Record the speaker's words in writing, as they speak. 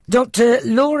Dr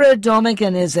Laura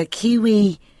Domigan is a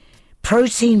Kiwi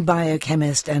protein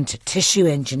biochemist and tissue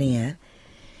engineer,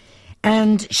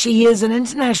 and she is an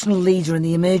international leader in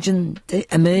the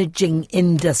emerging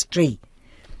industry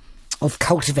of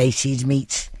cultivated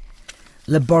meat,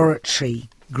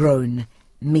 laboratory-grown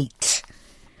meat.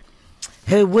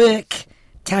 Her work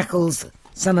tackles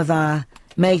some of our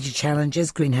major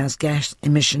challenges: greenhouse gas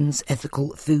emissions,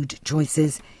 ethical food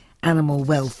choices, animal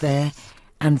welfare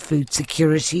and food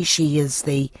security. She is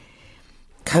the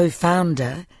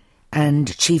co-founder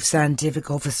and chief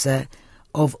scientific officer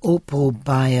of Opo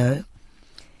Bio,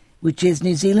 which is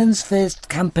New Zealand's first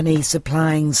company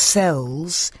supplying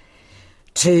cells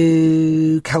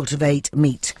to cultivate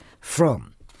meat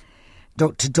from.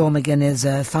 Dr Domigan is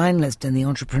a finalist in the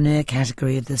entrepreneur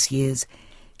category of this year's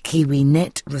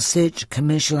KiwiNet Research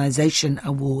Commercialisation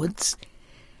Awards,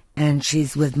 and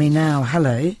she's with me now.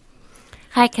 Hello.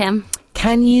 Hi, Kim.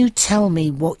 Can you tell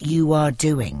me what you are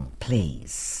doing,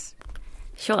 please?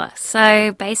 Sure.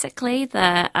 So basically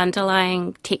the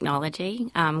underlying technology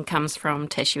comes from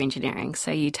tissue engineering. So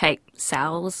you take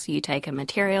cells, you take a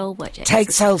material which...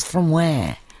 Take cells from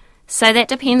where? So that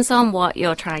depends on what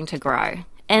you're trying to grow.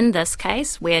 In this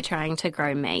case, we're trying to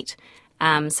grow meat.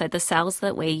 So the cells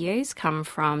that we use come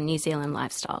from New Zealand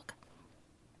livestock.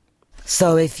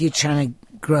 So if you're trying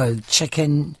to grow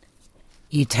chicken,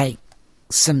 you take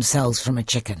some cells from a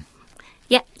chicken?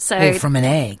 Yeah. So or from an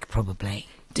egg, probably.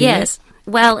 Yes.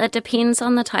 Well, it depends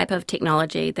on the type of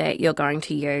technology that you're going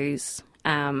to use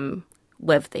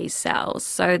with these cells.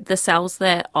 So the cells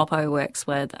that Oppo works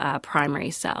with are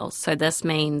primary cells. So this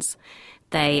means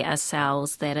they are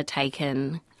cells that are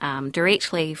taken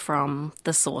directly from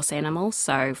the source animal.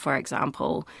 So, for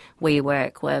example, we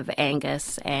work with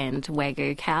Angus and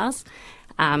Wagyu cows.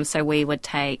 So we would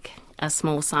take a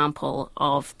small sample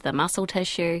of the muscle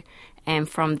tissue, and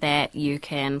from that you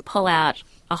can pull out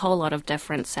a whole lot of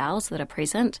different cells that are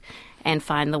present and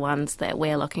find the ones that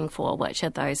we're looking for, which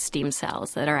are those stem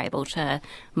cells that are able to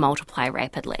multiply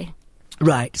rapidly.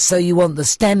 Right, so you want the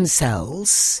stem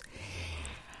cells.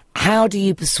 How do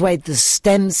you persuade the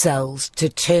stem cells to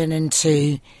turn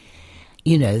into,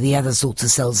 the other sorts of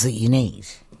cells that you need?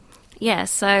 Yeah,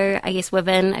 so I guess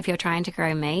if you're trying to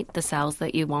grow meat, the cells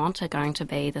that you want are going to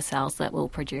be the cells that will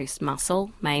produce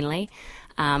muscle mainly,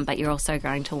 but you're also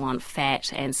going to want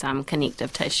fat and some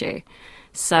connective tissue.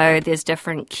 So there's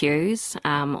different cues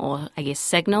or I guess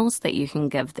signals that you can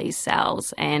give these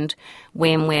cells, and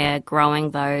when we're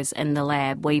growing those in the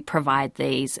lab, we provide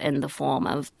these in the form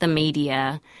of the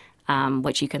media,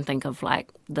 which you can think of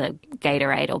like the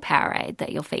Gatorade or Powerade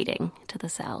that you're feeding to the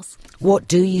cells. What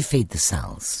do you feed the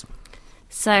cells?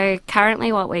 So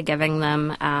currently what we're giving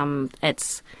them,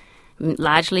 it's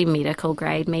largely medical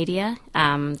grade media.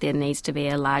 There needs to be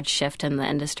a large shift in the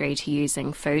industry to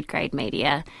using food grade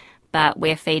media, but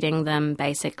we're feeding them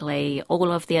basically all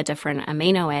of their different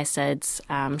amino acids,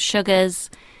 sugars,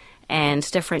 and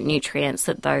different nutrients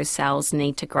that those cells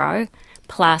need to grow,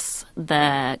 plus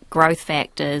the growth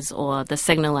factors or the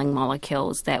signaling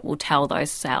molecules that will tell those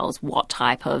cells what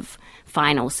type of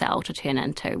final cell to turn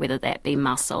into, whether that be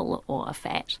muscle or a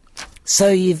fat. So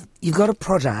you've got a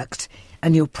product,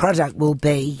 and your product will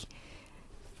be,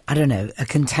 a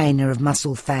container of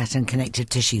muscle, fat and connective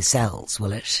tissue cells,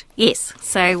 will it? Yes.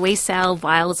 So we sell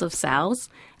vials of cells.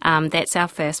 That's our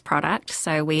first product.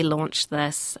 So we launched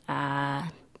this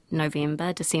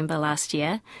December last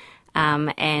year.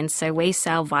 And so we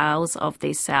sell vials of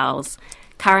these cells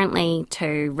currently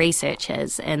to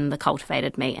researchers in the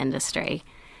cultivated meat industry.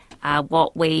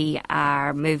 What we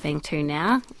are moving to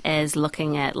now is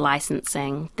looking at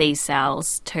licensing these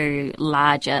cells to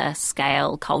larger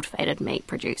scale cultivated meat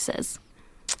producers.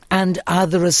 And are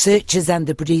the researchers and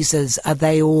the producers, are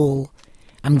they all,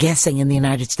 I'm guessing, in the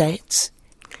United States?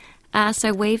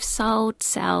 So we've sold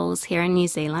cells here in New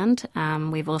Zealand.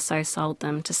 We've also sold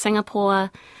them to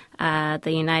Singapore, the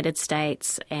United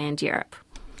States and Europe.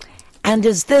 And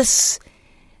is this,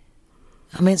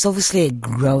 it's obviously a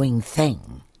growing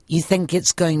thing. You think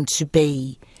it's going to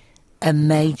be a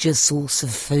major source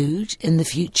of food in the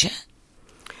future?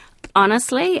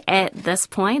 Honestly, at this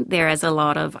point, there is a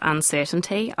lot of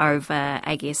uncertainty over,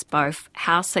 I guess, both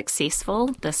how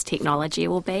successful this technology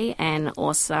will be and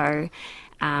also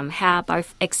how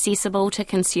both accessible to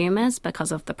consumers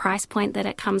because of the price point that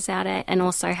it comes out at, and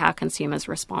also how consumers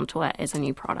respond to it as a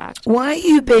new product. Why are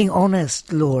you being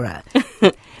honest, Laura?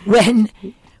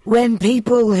 When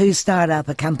people who start up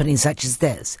a company such as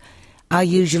this are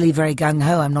usually very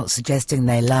gung-ho, I'm not suggesting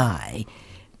they lie,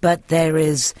 but there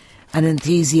is an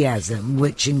enthusiasm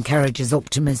which encourages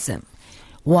optimism.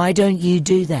 Why don't you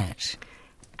do that?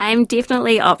 I'm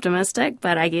definitely optimistic,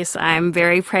 but I guess I'm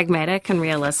very pragmatic and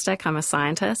realistic. I'm a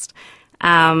scientist.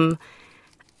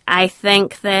 I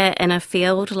think that in a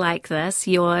field like this,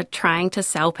 you're trying to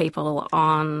sell people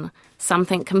on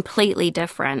something completely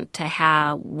different to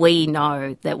how we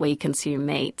know that we consume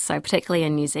meat. So particularly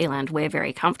in New Zealand, we're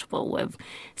very comfortable with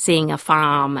seeing a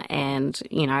farm and,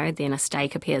 then a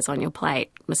steak appears on your plate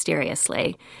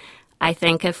mysteriously. I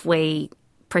think if we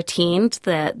pretend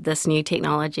that this new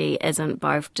technology isn't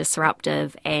both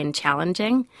disruptive and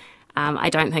challenging, I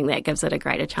don't think that gives it a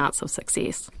greater chance of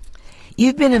success.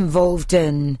 You've been involved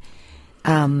in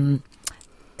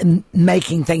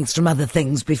making things from other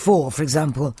things before, for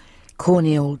example,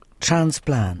 corneal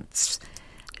transplants.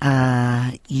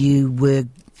 You were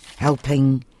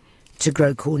helping to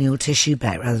grow corneal tissue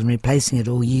back rather than replacing it,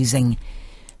 or using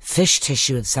fish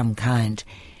tissue of some kind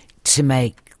to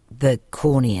make the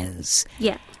corneas.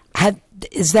 Yeah. Are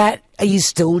you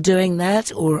still doing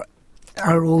that, or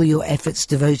are all your efforts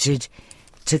devoted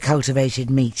to cultivated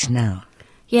meat now?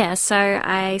 Yeah, so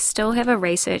I still have a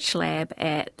research lab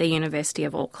at the University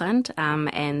of Auckland,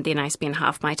 and then I spend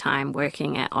half my time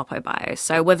working at OppoBio.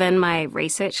 So within my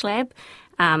research lab,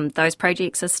 those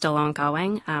projects are still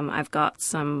ongoing. I've got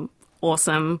some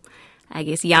awesome,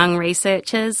 young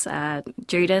researchers,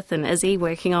 Judith and Izzy,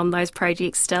 working on those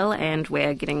projects still, and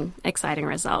we're getting exciting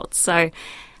results. So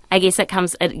I guess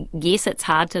it's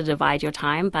hard to divide your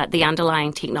time, but the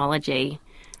underlying technology,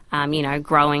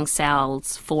 growing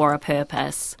cells for a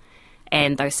purpose,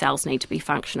 and those cells need to be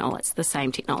functional. It's the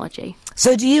same technology.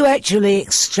 So do you actually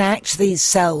extract these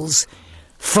cells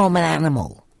from an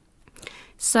animal?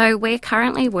 So we're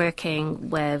currently working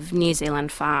with New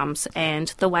Zealand farms,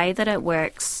 and the way that it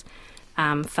works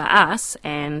for us,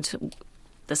 and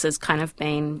this has kind of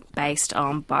been based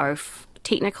on both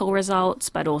technical results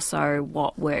but also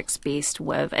what works best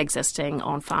with existing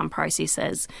on-farm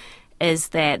processes, is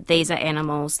that these are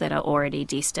animals that are already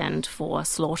destined for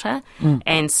slaughter.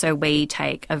 And so we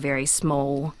take a very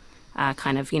small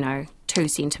 2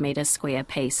 centimetre square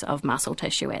piece of muscle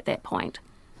tissue at that point.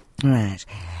 Right.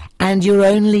 And you're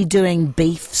only doing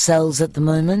beef cells at the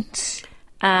moment?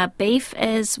 Beef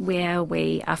is where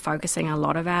we are focusing a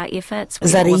lot of our efforts.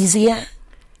 Is that easier?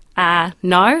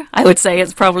 No, I would say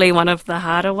it's probably one of the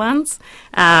harder ones.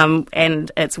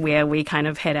 And it's where we kind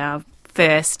of had our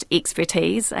first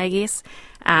expertise, I guess.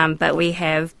 But we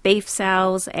have beef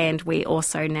cells, and we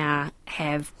also now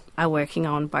are working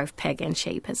on both pig and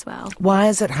sheep as well. Why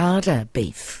is it harder,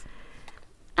 beef?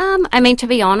 To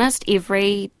be honest,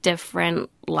 every different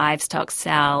livestock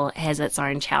cell has its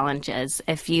own challenges.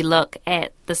 If you look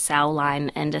at the cell line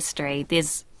industry,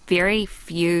 there's very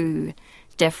few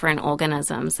different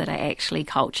organisms that are actually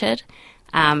cultured.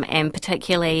 And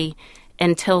particularly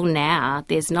until now,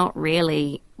 there's not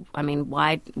really,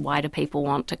 why do people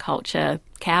want to culture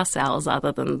cow cells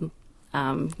other than,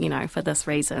 for this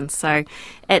reason? So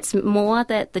it's more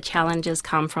that the challenges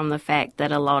come from the fact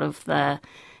that a lot of the,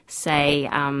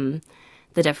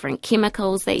 the different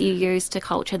chemicals that you use to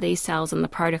culture these cells and the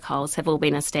protocols have all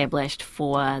been established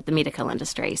for the medical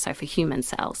industry, so for human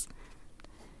cells.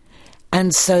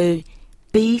 And so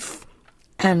beef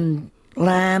and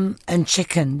lamb and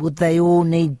chicken, would they all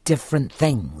need different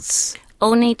things?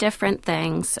 All need different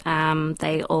things.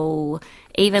 They all,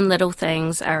 even little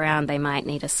things around, they might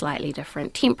need a slightly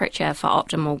different temperature for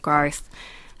optimal growth.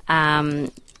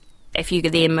 If you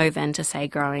could then move into, say,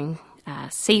 growing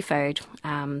seafood,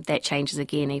 that changes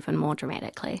again even more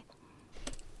dramatically.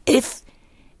 If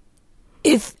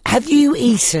have you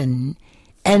eaten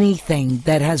anything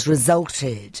that has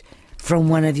resulted from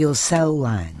one of your cell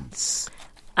lines?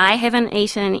 I haven't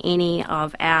eaten any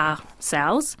of our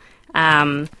cells.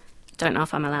 Don't know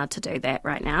if I'm allowed to do that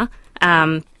right now.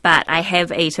 But I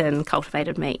have eaten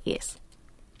cultivated meat, yes.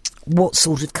 What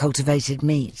sort of cultivated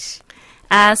meat?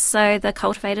 So the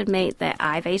cultivated meat that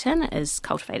I've eaten is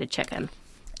cultivated chicken.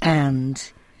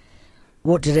 And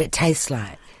what did it taste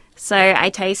like? So I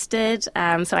tasted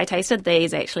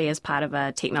these actually as part of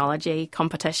a technology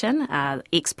competition,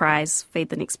 X Prize Feed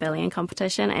the Next Billion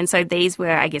competition. And so these were,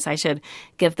 I guess I should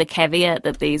give the caveat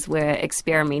that these were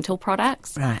experimental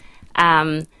products. Right.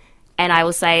 And I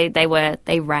will say they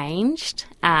ranged.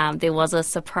 There was a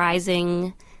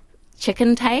surprising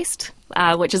chicken taste,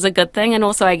 which is a good thing. And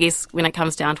also, I guess, when it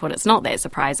comes down to it, it's not that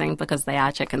surprising because they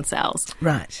are chicken cells.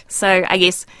 Right. So I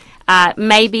guess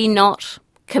maybe not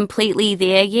completely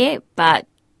there yet, but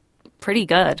pretty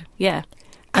good, yeah.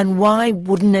 And why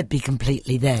wouldn't it be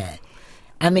completely there?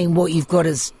 What you've got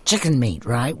is chicken meat,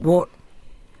 right? What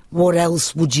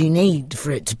else would you need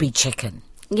for it to be chicken?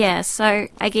 Yeah, so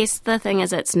I guess the thing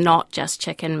is it's not just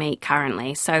chicken meat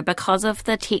currently. So because of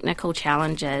the technical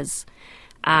challenges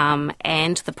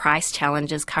and the price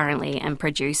challenges currently in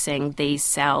producing these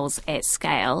cells at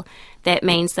scale, that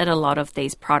means that a lot of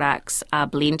these products are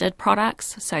blended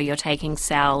products. So you're taking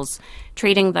cells,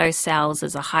 treating those cells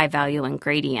as a high-value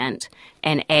ingredient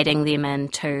and adding them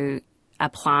into a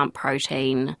plant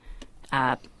protein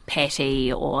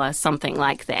patty or something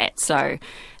like that. So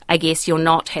I guess you're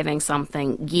not having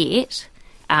something yet.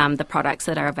 The products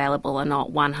that are available are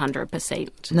not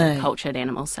 100% cultured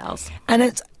animal cells.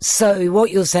 And so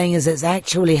what you're saying is it's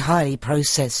actually highly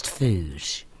processed food.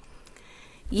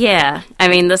 Yeah, I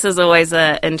mean, this is always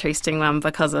an interesting one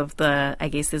because of I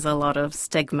guess there's a lot of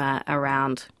stigma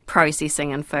around processing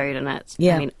in food, and I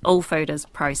mean, all food is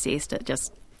processed. It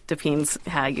just depends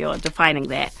how you're defining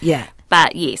that. Yeah.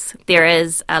 But yes, there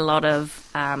is a lot of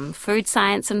food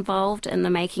science involved in the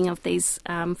making of these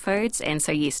foods, and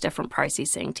so yes, different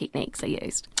processing techniques are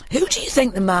used. Who do you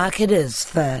think the market is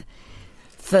for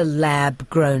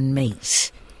lab-grown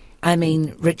meat? I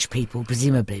mean, rich people,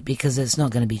 presumably, because it's not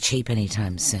going to be cheap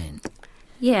anytime soon.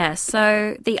 Yeah,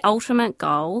 so the ultimate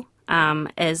goal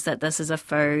is that this is a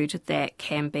food that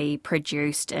can be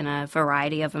produced in a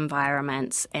variety of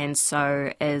environments, and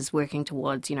so is working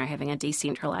towards, having a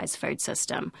decentralised food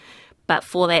system. But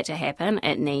for that to happen,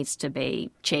 it needs to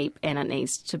be cheap, and it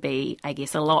needs to be, I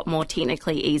guess, a lot more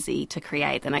technically easy to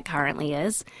create than it currently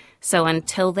is. So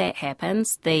until that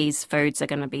happens, these foods are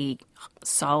going to be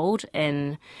sold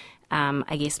in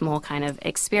I guess more kind of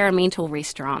experimental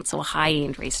restaurants or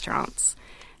high-end restaurants.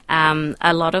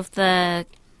 A lot of the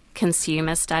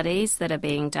consumer studies that are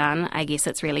being done, I guess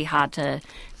it's really hard to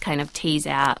kind of tease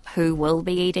out who will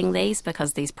be eating these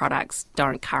because these products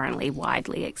don't currently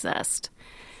widely exist.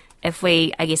 If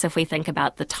we think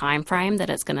about the time frame that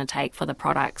it's going to take for the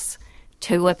products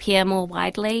to appear more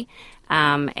widely,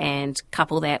 and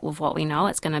couple that with what we know,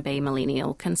 it's going to be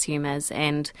millennial consumers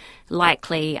and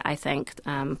likely, I think,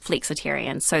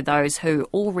 flexitarians, so those who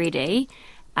already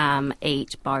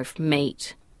eat both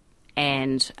meat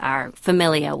and are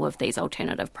familiar with these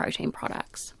alternative protein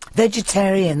products.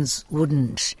 Vegetarians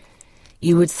wouldn't,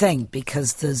 you would think,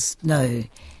 because there's no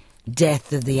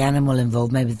death of the animal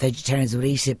involved, maybe vegetarians would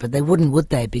eat it, but they wouldn't, would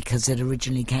they, because it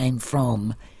originally came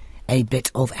from a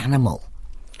bit of animal.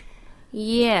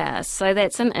 Yeah, so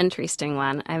that's an interesting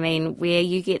one. I mean, where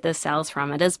you get the cells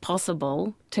from, it is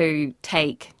possible to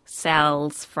take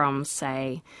cells from,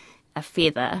 say, a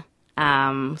feather.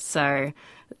 So,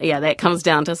 yeah, that comes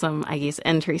down to some, I guess,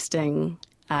 interesting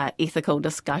ethical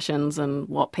discussions and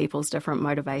what people's different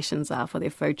motivations are for their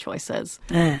food choices.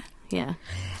 Yeah.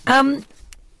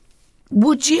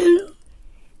 Would you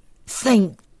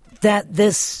think that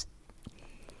this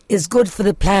is good for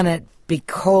the planet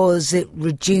because it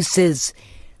reduces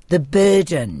the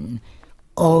burden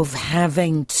of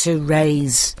having to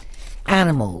raise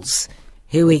animals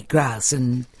who eat grass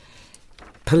and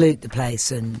pollute the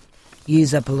place and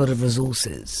use up a lot of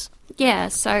resources? Yeah,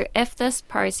 so if this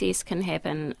process can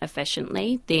happen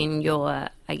efficiently, then you're,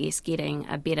 I guess, getting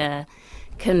a better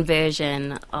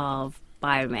conversion of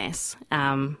biomass.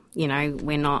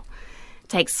 It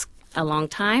takes a long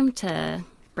time to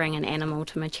bring an animal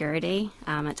to maturity.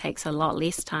 It takes a lot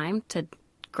less time to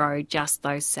grow just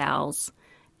those cells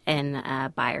in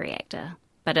a bioreactor.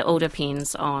 But it all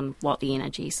depends on what the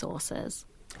energy source is.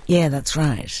 Yeah, that's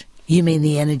right. You mean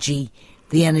the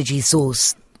energy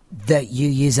source that you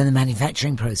use in the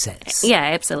manufacturing process? Yeah,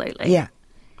 absolutely. Yeah.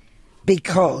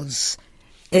 Because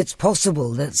it's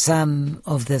possible that some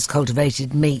of this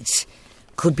cultivated meat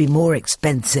could be more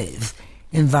expensive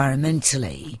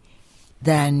environmentally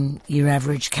than your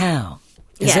average cow.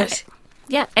 Is it?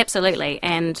 Yeah, absolutely.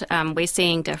 And we're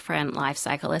seeing different life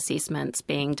cycle assessments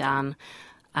being done.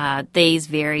 These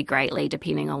vary greatly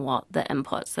depending on what the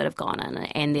inputs that have gone in,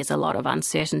 and there's a lot of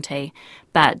uncertainty.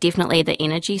 But definitely the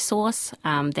energy source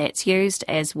that's used,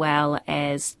 as well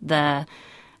as the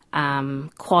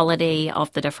quality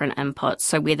of the different inputs.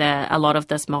 So whether a lot of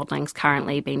this modeling's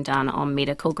currently being done on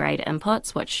medical grade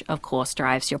inputs, which of course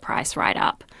drives your price right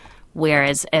up.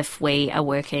 Whereas if we are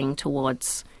working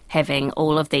towards having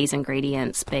all of these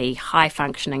ingredients be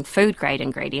high-functioning food-grade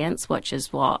ingredients, which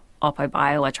is what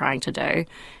OppoBio are trying to do,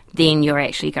 then you're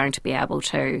actually going to be able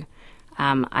to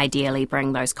ideally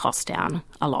bring those costs down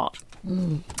a lot.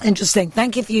 Interesting.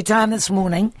 Thank you for your time this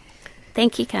morning.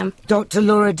 Thank you, Kim. Dr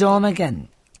Laura Domigan,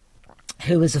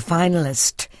 who was a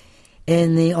finalist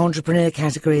in the entrepreneur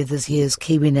category of this year's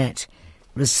KiwiNet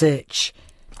Research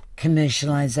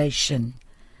Commercialisation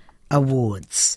Awards.